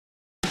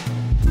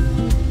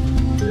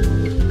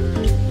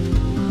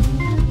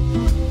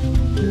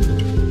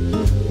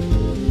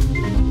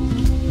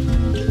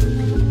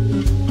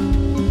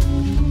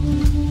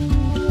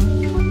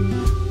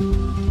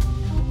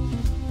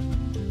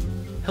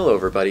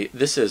everybody,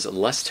 this is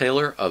Les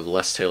Taylor of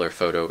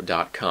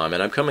lestaylorphoto.com,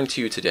 and I'm coming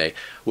to you today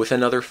with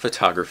another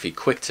photography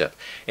quick tip.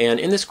 And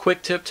in this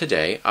quick tip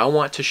today, I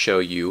want to show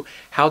you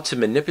how to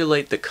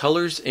manipulate the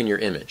colors in your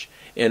image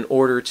in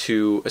order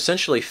to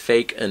essentially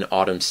fake an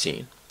autumn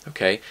scene.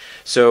 Okay,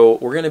 so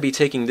we're going to be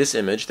taking this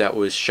image that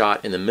was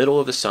shot in the middle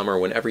of the summer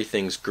when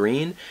everything's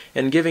green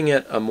and giving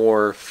it a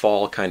more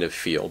fall kind of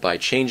feel by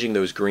changing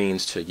those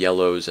greens to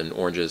yellows and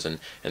oranges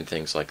and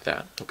things like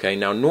that. Okay,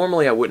 now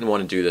normally I wouldn't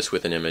want to do this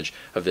with an image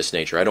of this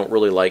nature. I don't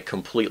really like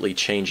completely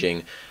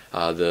changing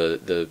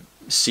the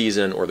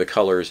season or the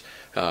colors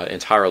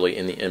entirely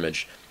in the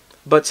image.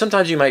 But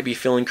sometimes you might be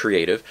feeling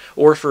creative,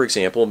 or for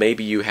example,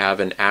 maybe you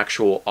have an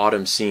actual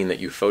autumn scene that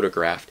you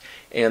photographed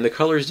and the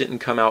colors didn't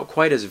come out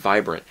quite as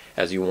vibrant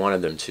as you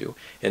wanted them to.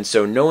 And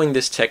so knowing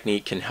this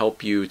technique can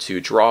help you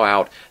to draw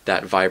out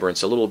that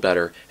vibrance a little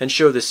better and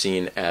show the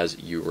scene as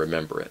you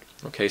remember it.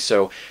 Okay,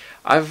 so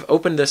I've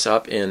opened this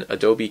up in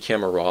Adobe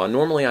Camera Raw.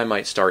 Normally I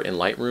might start in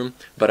Lightroom,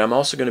 but I'm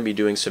also going to be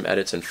doing some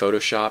edits in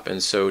Photoshop,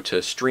 and so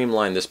to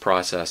streamline this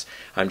process,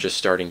 I'm just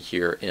starting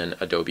here in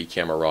Adobe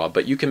Camera Raw.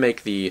 But you can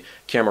make the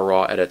Camera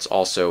Raw edits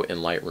also in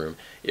Lightroom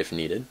if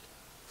needed.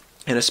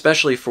 And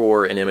especially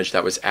for an image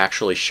that was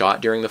actually shot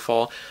during the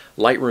fall,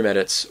 Lightroom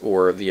edits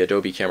or the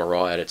Adobe Camera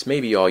Raw edits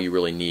may be all you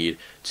really need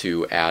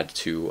to add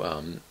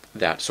to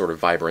that sort of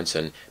vibrance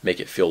and make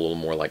it feel a little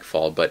more like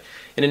fall. But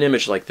in an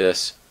image like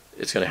this,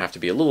 it's going to have to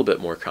be a little bit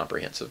more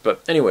comprehensive.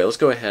 But anyway, let's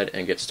go ahead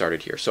and get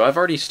started here. So I've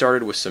already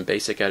started with some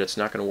basic edits,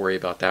 not going to worry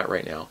about that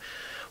right now.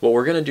 What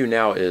we're going to do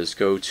now is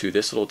go to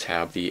this little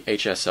tab, the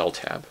HSL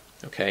tab.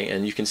 Okay,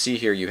 and you can see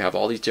here you have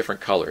all these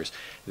different colors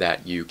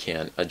that you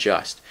can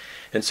adjust.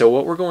 And so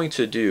what we're going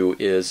to do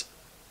is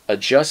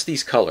adjust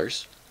these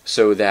colors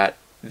so that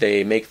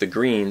they make the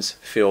greens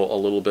feel a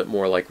little bit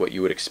more like what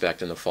you would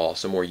expect in the fall,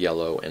 so more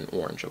yellow and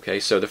orange. Okay,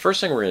 so the first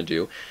thing we're going to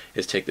do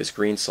is take this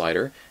green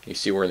slider. You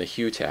see we're in the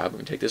Hue tab.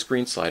 We take this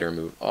green slider and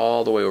move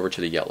all the way over to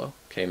the yellow.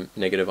 Okay,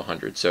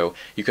 -100. So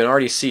you can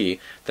already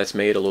see that's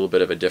made a little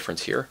bit of a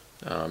difference here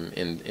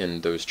in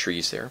those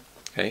trees there.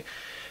 Okay.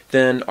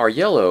 Then our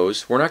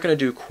yellows, we're not going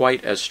to do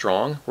quite as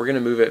strong. We're going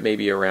to move it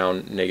maybe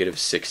around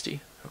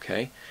 -60.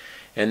 Okay.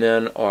 And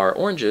then our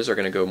oranges are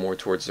going to go more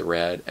towards the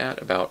red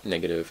at about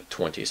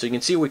 -20. So you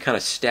can see we kind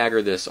of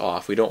stagger this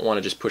off. We don't want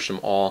to just push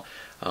them all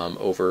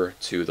over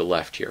to the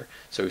left here.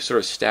 So we sort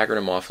of staggered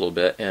them off a little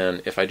bit,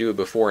 and if I do a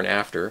before and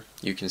after,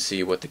 you can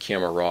see what the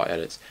Camera Raw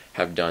edits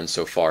have done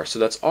so far. So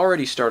that's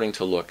already starting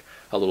to look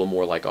a little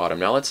more like autumn.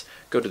 Now let's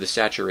go to the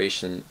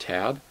Saturation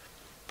tab,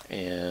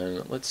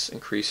 and let's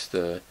increase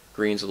the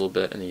greens a little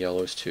bit and the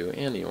yellows too,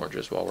 and the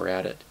oranges while we're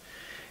at it.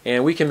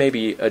 And we can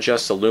maybe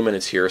adjust the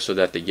luminance here so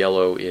that the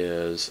yellow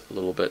is a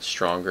little bit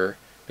stronger,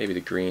 maybe the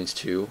greens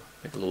too,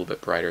 make it a little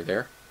bit brighter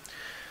there.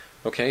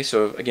 Okay,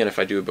 so again, if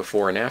I do a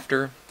before and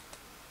after,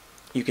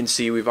 you can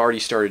see we've already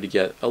started to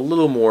get a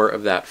little more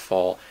of that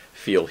fall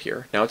feel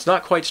here. Now it's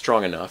not quite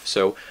strong enough,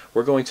 so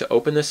we're going to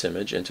open this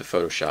image into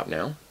Photoshop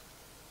now.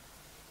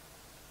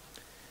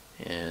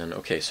 And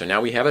okay, so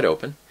now we have it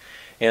open.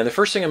 And the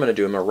first thing I'm going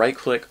to do, I'm going to right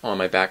click on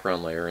my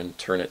background layer and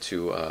turn it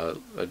to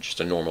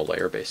just a normal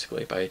layer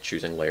basically by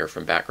choosing layer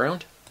from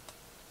background.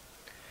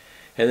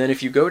 And then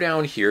if you go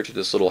down here to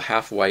this little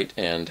half white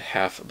and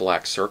half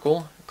black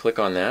circle, click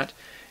on that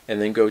and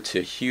then go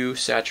to Hue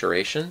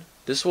Saturation.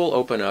 This will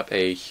open up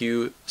a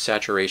Hue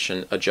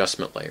Saturation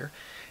adjustment layer.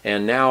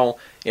 And now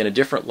in a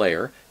different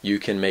layer you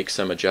can make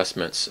some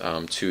adjustments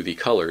to the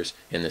colors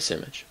in this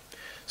image.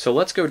 So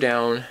let's go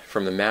down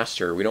from the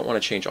master. We don't want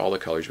to change all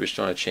the colors, we just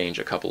want to change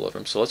a couple of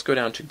them. So let's go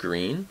down to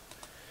green,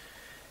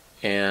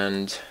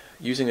 and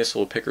using this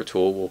little picker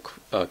tool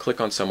we'll click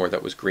on somewhere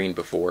that was green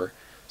before.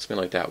 Something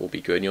like that will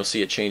be good, and you'll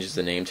see it changes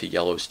the name to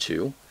yellows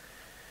too.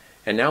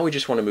 And now we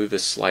just want to move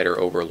this slider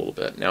over a little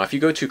bit. Now if you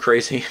go too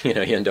crazy, you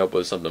end up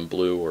with something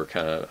blue or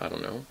kind of, I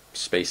don't know,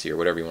 spacey or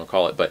whatever you want to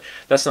call it, but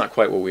that's not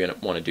quite what we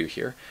want to do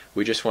here.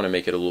 We just want to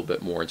make it a little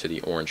bit more into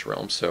the orange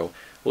realm. So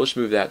we'll just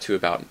move that to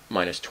about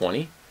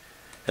 -20.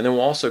 And then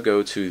we'll also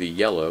go to the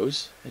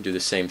yellows and do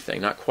the same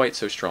thing, not quite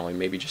so strongly,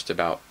 maybe just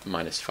about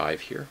 -5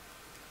 here.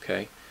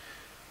 Okay.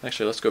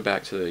 Actually, let's go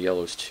back to the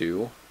yellows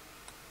too.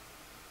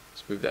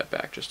 Let's move that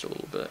back just a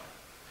little bit.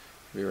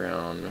 Maybe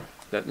around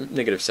that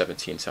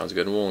 -17 sounds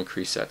good, and we'll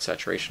increase that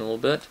saturation a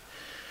little bit.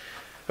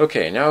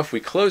 Okay, now if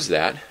we close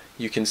that,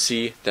 you can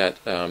see that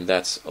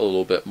that's a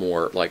little bit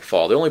more like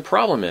fall. The only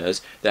problem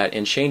is that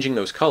in changing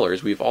those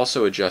colors, we've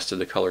also adjusted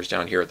the colors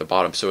down here at the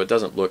bottom, so it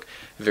doesn't look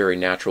very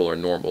natural or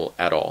normal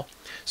at all.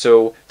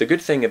 So the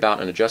good thing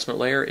about an adjustment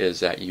layer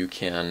is that you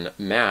can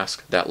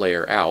mask that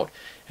layer out,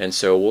 and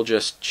so we'll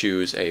just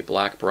choose a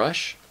black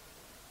brush,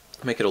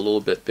 make it a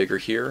little bit bigger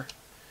here,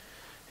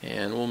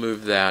 and we'll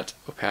move that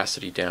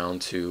opacity down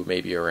to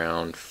maybe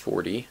around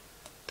 40,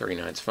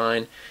 39 is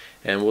fine,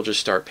 and we'll just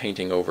start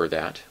painting over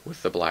that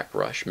with the black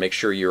brush. Make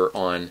sure you're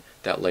on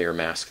that layer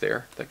mask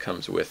there that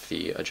comes with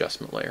the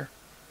adjustment layer.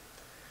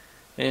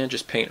 And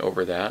just paint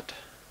over that.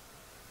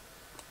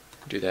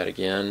 Do that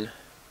again.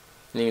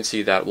 And you can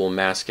see that will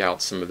mask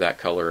out some of that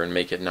color and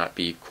make it not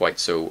be quite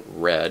so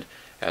red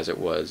as it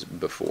was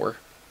before.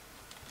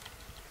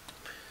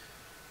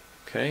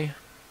 Okay,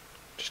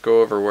 just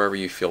go over wherever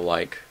you feel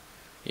like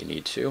you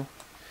need to.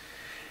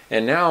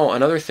 And now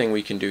another thing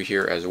we can do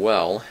here as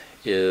well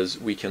is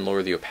we can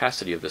lower the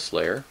opacity of this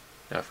layer.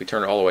 Now if we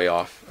turn it all the way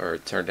off, or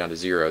turn it down to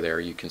 0 there,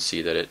 you can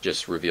see that it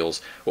just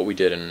reveals what we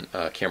did in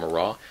Camera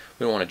Raw.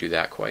 We don't want to do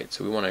that quite,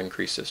 so we want to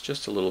increase this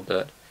just a little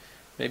bit,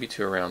 maybe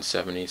to around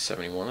 70,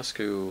 71. Let's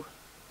go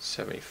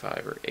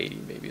 75 or 80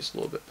 maybe is a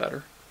little bit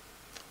better.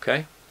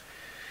 Okay?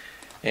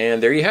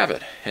 And there you have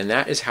it. And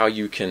that is how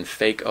you can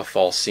fake a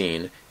fall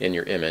scene in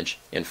your image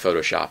in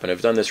Photoshop. And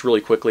I've done this really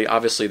quickly.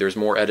 Obviously there's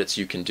more edits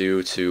you can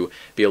do to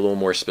be a little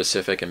more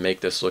specific and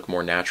make this look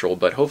more natural,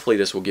 but hopefully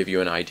this will give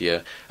you an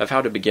idea of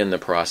how to begin the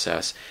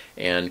process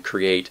and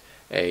create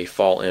a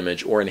fall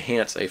image or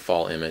enhance a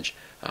fall image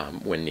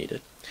when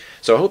needed.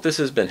 So I hope this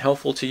has been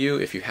helpful to you.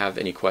 If you have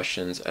any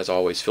questions, as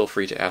always, feel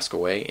free to ask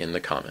away in the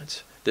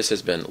comments. This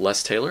has been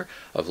Les Taylor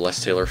of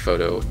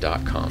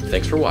LesTaylorPhoto.com.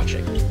 Thanks for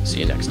watching. See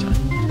you next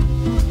time.